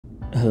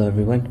Hello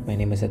everyone, my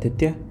name is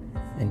Aditya,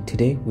 and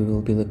today we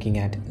will be looking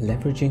at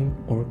leveraging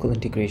Oracle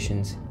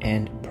integrations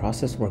and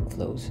process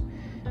workflows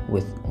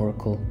with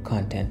Oracle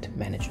Content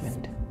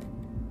Management.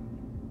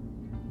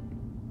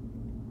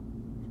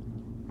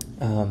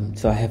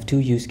 So I have two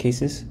use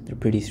cases. They're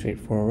pretty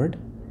straightforward.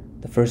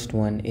 The first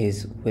one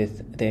is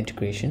with the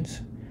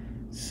integrations.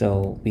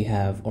 So we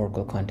have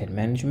Oracle Content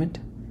Management.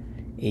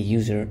 A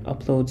user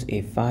uploads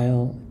a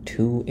file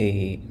to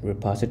a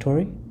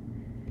repository,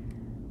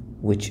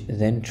 which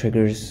then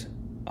triggers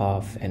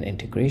off an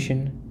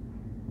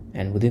integration,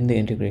 and within the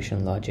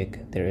integration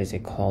logic there is a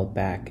call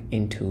back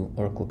into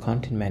Oracle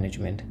Content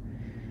Management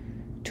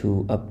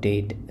to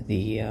update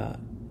the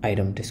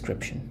item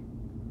description.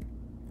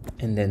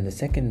 And then the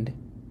second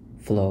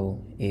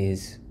flow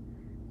is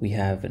we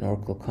have an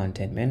Oracle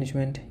Content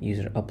Management.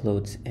 User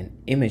uploads an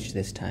image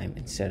this time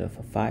instead of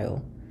a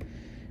file,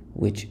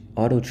 which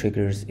auto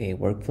triggers a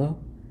workflow,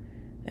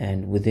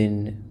 and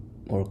within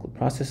Oracle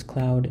Process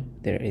Cloud,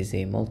 there is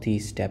a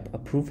multi-step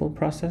approval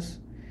process.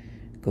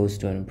 Goes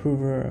to an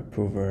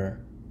approver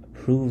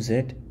approves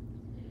it,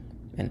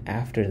 and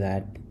after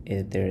that,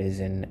 there is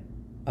an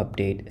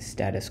update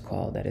status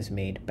call that is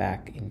made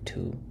back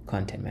into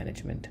Content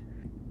Management.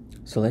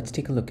 So let's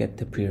take a look at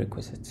the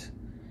prerequisites.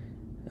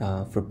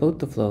 For both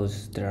the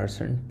flows, there are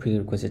certain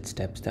prerequisite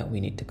steps that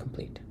we need to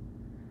complete.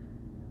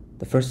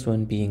 The first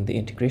one being the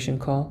integration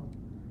call.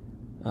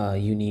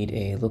 You need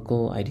a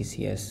local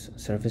IDCS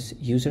service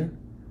user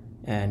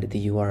and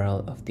the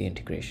URL of the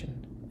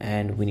integration.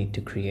 And we need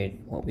to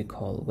create what we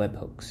call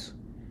webhooks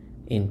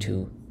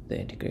into the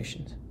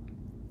integrations.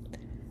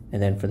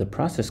 And then for the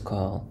process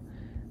call,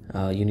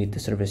 you need the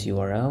service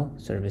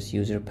URL, service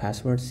user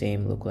password,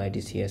 same local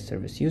IDCS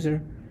service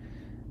user.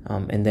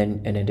 And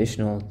then an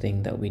additional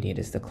thing that we need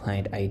is the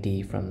client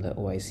ID from the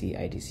OIC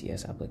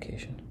IDCS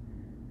application.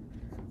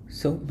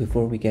 So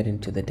before we get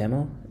into the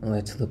demo,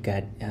 let's look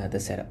at the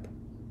setup.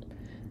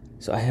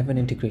 So I have an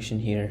integration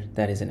here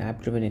that is an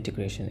app-driven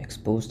integration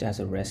exposed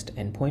as a REST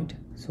endpoint.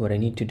 So what I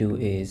need to do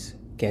is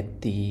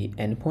get the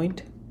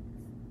endpoint.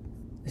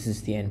 This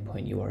is the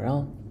endpoint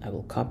URL. I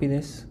will copy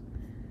this,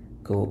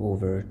 go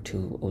over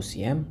to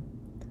OCM,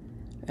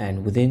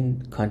 and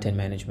within Content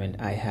Management,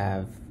 I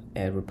have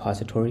a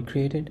repository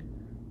created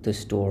to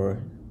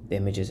store the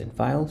images and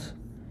files.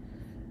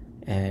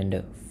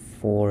 And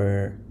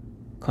for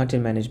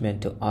Content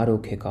Management to auto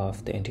kick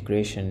off the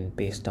integration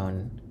based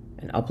on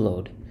an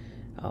upload,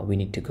 we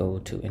need to go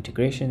to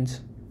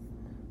integrations,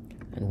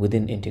 and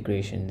within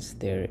integrations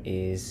there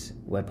is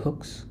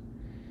webhooks,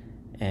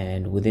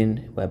 and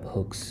within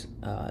webhooks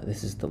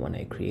this is the one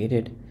I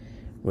created,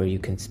 where you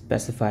can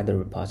specify the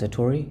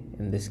repository.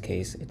 In this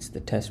case it's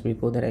the test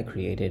repo that I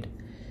created.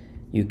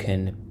 You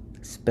can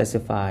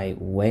specify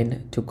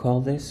when to call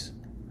this.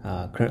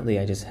 Currently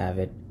I just have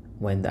it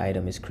when the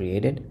item is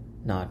created,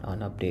 not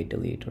on update,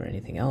 delete, or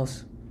anything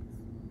else.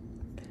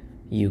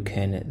 You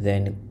can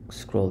then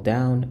scroll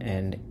down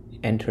and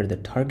enter the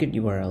target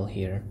URL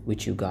here,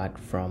 which you got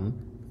from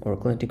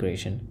Oracle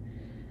integration,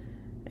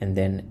 and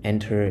then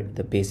enter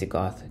the basic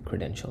auth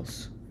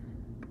credentials,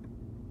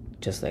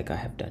 just like I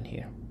have done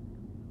here.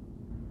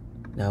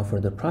 Now for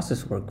the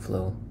process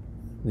workflow,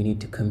 we need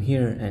to come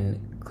here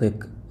and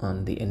click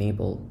on the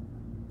enable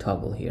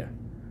toggle here.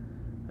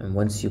 And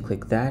once you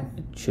click that,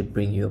 it should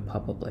bring you a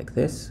pop-up like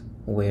this,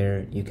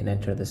 where you can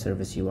enter the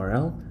service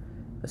URL.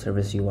 The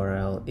service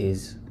URL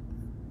is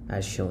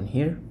as shown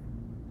here,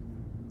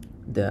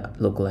 the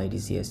local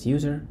IDCS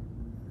user.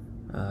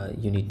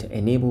 You need to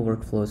enable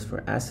workflows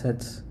for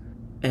assets,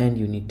 and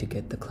you need to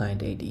get the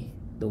client ID.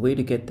 The way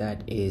to get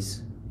that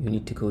is you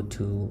need to go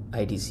to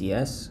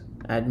IDCS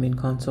admin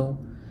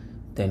console,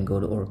 then go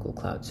to Oracle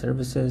Cloud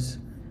Services.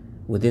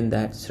 Within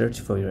that, search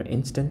for your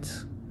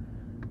instance.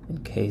 In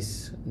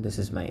case this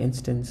is my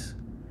instance,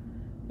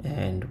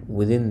 and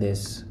within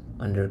this,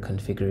 under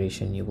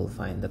configuration, you will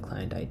find the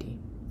client ID.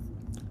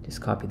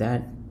 Just copy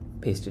that,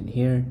 paste it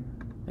here,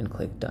 and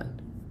click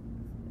done,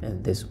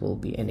 and this will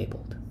be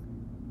enabled.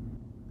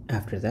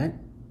 After that,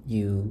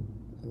 you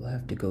will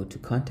have to go to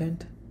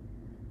content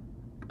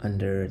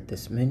under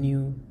this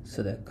menu,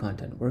 select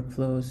content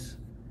workflows,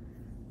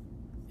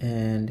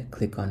 and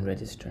click on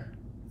register.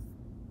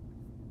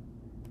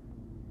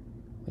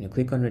 When you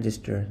click on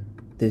register,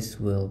 this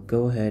will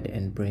go ahead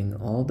and bring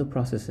all the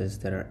processes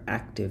that are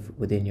active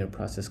within your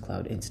Process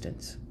Cloud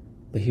instance.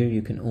 But here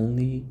you can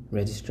only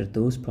register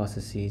those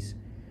processes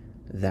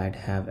that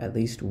have at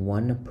least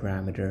one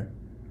parameter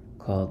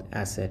called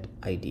asset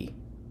ID.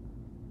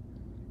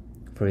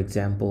 For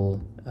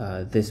example,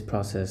 this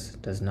process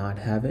does not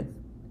have it,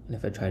 and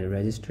if I try to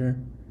register,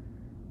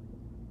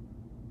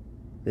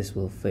 this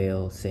will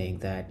fail, saying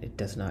that it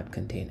does not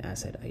contain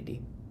asset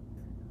ID.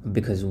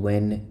 Because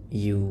when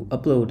you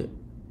upload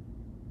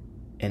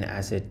an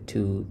asset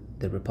to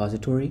the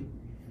repository,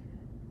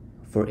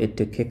 for it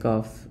to kick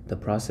off the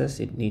process,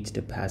 it needs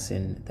to pass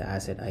in the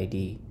asset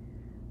ID,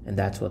 and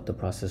that's what the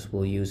process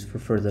will use for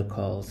further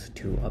calls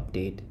to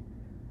update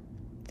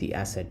the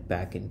asset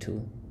back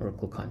into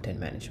Oracle Content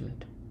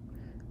Management.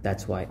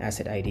 That's why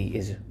asset ID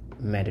is a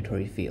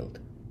mandatory field.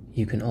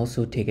 You can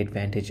also take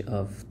advantage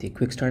of the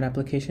quick start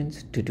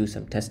applications to do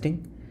some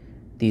testing.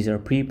 These are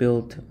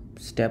pre-built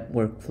step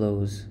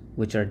workflows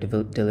which are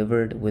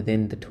delivered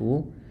within the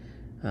tool.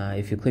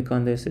 If you click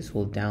on this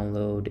will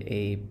download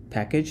a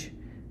package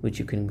which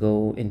you can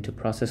go into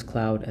Process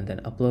Cloud and then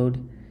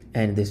upload.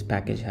 And this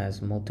package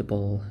has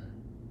multiple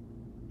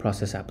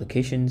process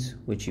applications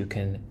which you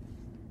can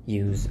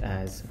use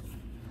as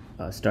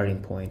a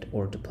starting point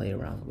or to play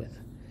around with.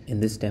 In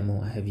this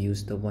demo, I have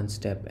used the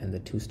one-step and the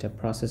two-step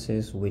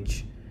processes,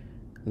 which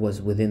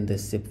was within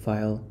this zip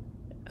file.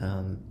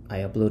 I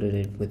uploaded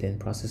it within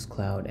Process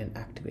Cloud and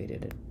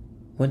activated it.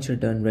 Once you're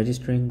done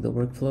registering the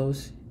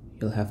workflows,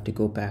 you'll have to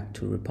go back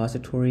to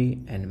repository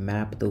and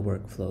map the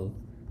workflow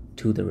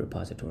to the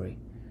repository.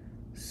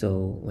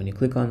 So when you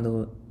click on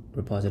the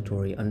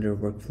repository under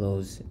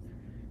workflows,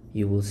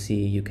 you will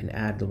see you can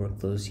add the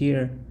workflows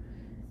here,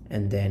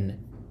 and then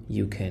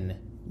you can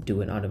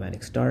do an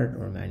automatic start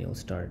or a manual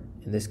start.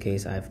 In this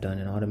case, I've done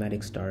an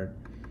automatic start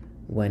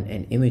when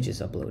an image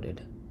is uploaded,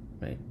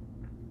 right?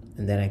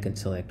 And then I can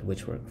select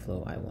which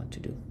workflow I want to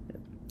do.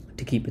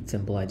 To keep it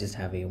simple, I just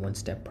have a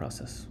one-step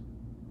process.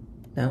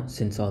 Now,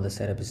 since all the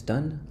setup is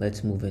done,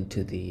 let's move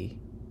into the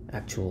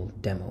actual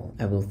demo.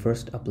 I will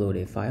first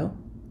upload a file,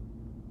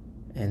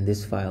 and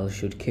this file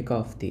should kick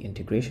off the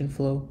integration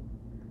flow,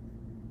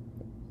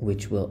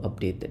 which will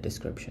update the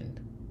description.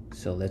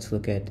 So let's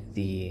look at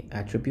the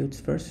attributes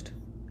first.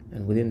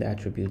 And within the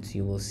attributes,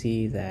 you will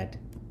see that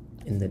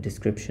in the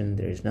description,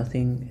 there is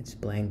nothing, it's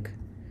blank.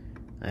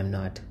 I'm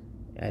not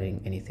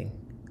adding anything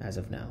as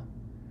of now.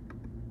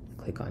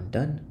 Click on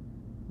done.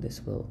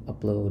 This will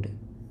upload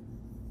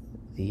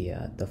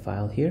the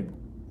file here,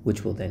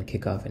 which will then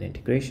kick off an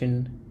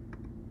integration,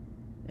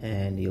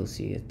 and you'll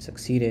see it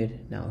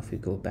succeeded. Now, if we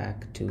go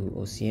back to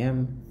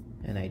OCM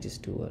and I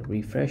just do a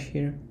refresh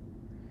here,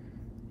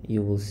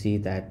 you will see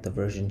that the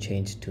version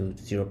changed to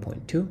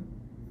 0.2.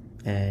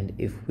 And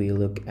if we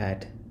look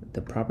at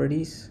the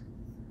properties,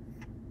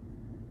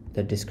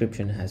 the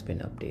description has been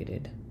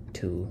updated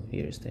to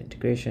here's the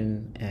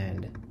integration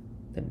and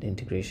the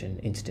integration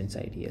instance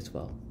ID as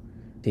well.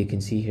 So you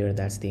can see here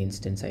that's the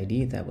instance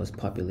ID that was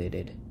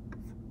populated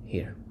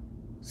here.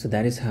 So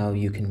that is how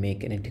you can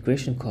make an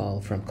integration call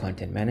from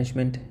content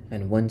management.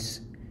 And once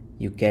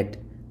you get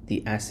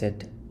the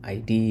asset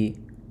ID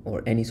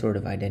or any sort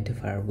of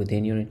identifier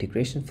within your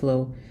integration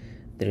flow,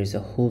 there is a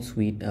whole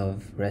suite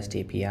of REST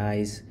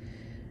APIs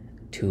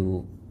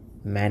to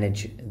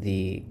manage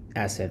the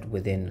asset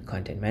within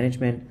content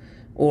management.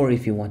 Or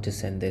if you want to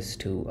send this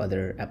to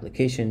other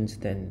applications,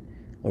 then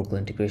Oracle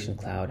Integration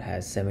Cloud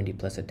has 70+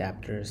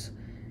 adapters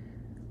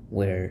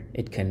where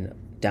it can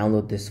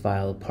download this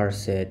file,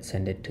 parse it,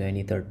 send it to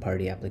any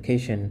third-party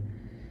application,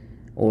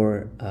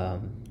 or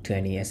to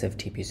any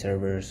SFTP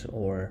servers,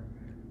 or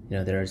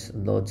there's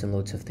loads and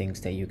loads of things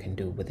that you can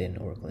do within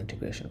Oracle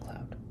Integration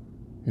Cloud.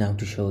 Now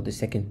to show the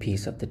second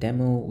piece of the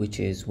demo, which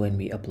is when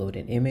we upload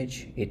an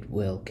image, it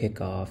will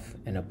kick off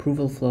an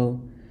approval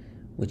flow,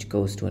 which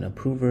goes to an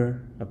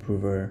approver.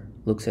 Approver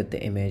looks at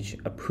the image,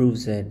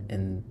 approves it,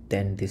 and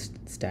then this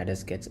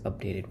status gets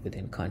updated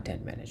within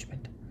content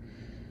management.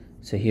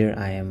 So here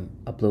I am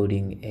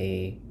uploading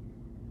a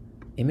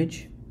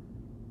image.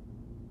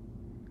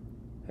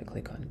 If I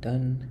click on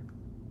done,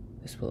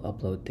 this will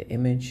upload the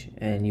image,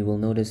 and you will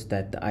notice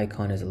that the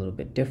icon is a little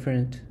bit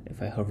different.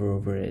 If I hover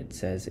over it, it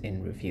says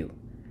in review.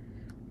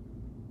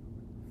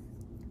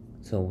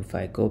 So if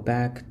I go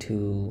back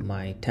to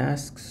my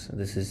tasks,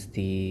 this is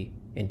the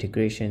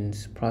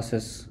integrations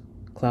process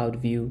cloud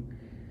view.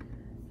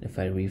 If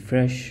I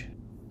refresh,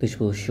 this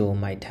will show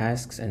my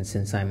tasks, and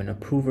since I'm an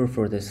approver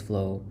for this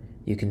flow,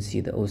 you can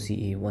see the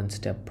OCE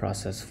one-step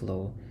process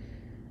flow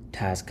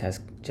task has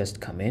just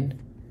come in.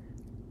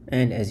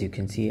 And as you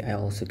can see, I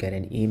also get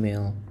an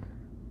email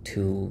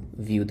to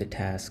view the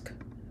task.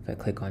 If I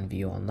click on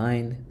view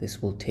online,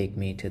 this will take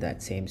me to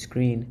that same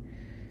screen.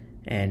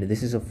 And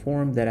this is a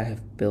form that I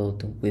have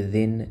built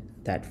within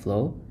that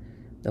flow.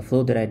 The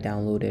flow that I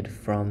downloaded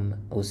from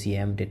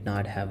OCM did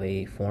not have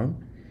a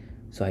form.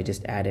 So I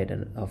just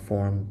added a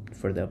form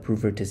for the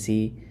approver to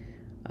see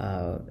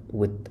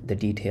with the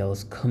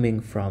details coming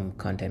from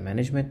content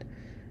management.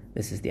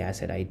 This is the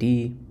asset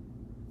ID,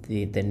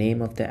 the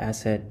name of the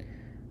asset.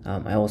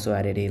 I also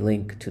added a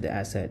link to the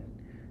asset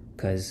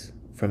because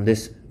from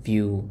this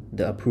view,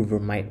 the approver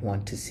might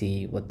want to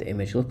see what the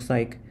image looks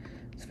like.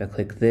 So if I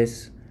click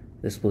this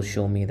will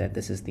show me that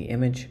this is the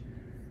image.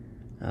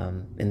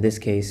 In this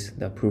case,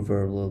 the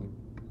approver will,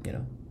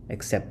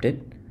 accept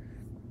it.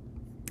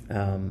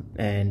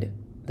 And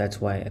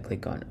that's why I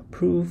click on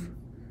approve.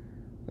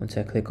 Once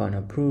I click on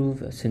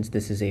approve, since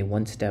this is a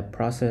one-step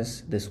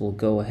process, this will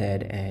go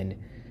ahead and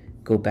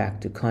go back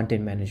to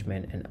content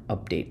management and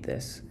update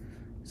this.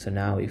 So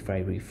now if I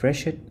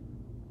refresh it,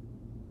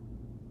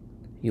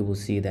 you will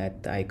see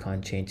that the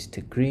icon changed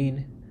to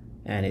green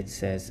and it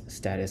says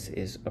status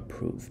is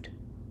approved.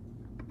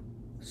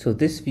 So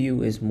this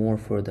view is more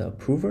for the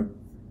approver,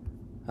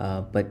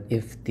 but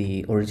if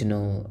the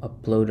original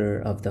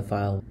uploader of the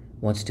file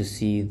wants to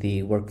see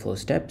the workflow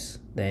steps,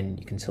 then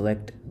you can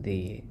select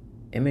the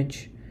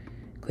image,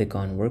 click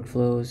on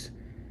workflows,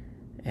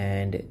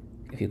 and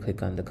if you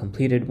click on the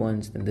completed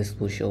ones, then this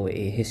will show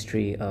a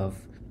history of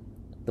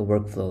the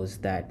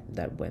workflows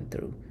that went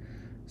through.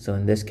 So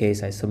in this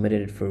case, I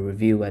submitted it for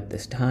review at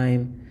this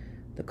time,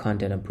 the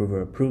content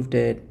approver approved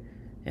it,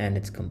 and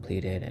it's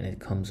completed, and it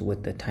comes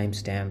with the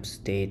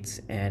timestamps, dates,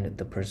 and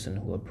the person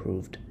who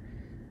approved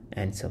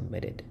and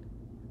submitted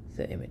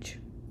the image.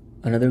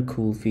 Another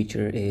cool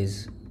feature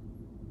is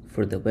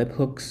for the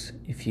webhooks.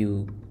 If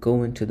you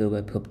go into the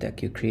webhook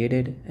that you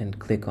created and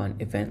click on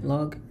event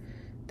log,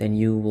 then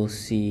you will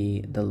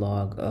see the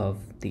log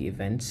of the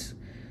events.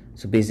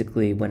 So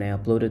basically, when I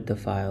uploaded the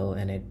file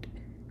and it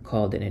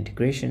called an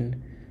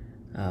integration,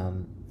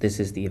 this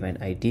is the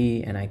event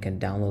ID, and I can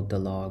download the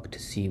log to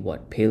see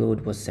what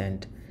payload was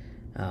sent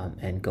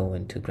and go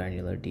into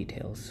granular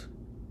details.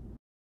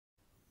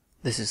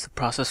 This is the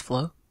process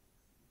flow,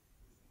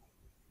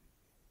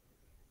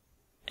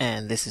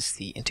 and this is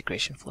the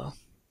integration flow.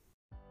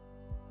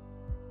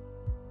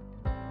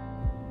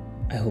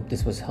 I hope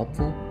this was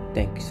helpful.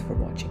 Thanks for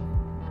watching.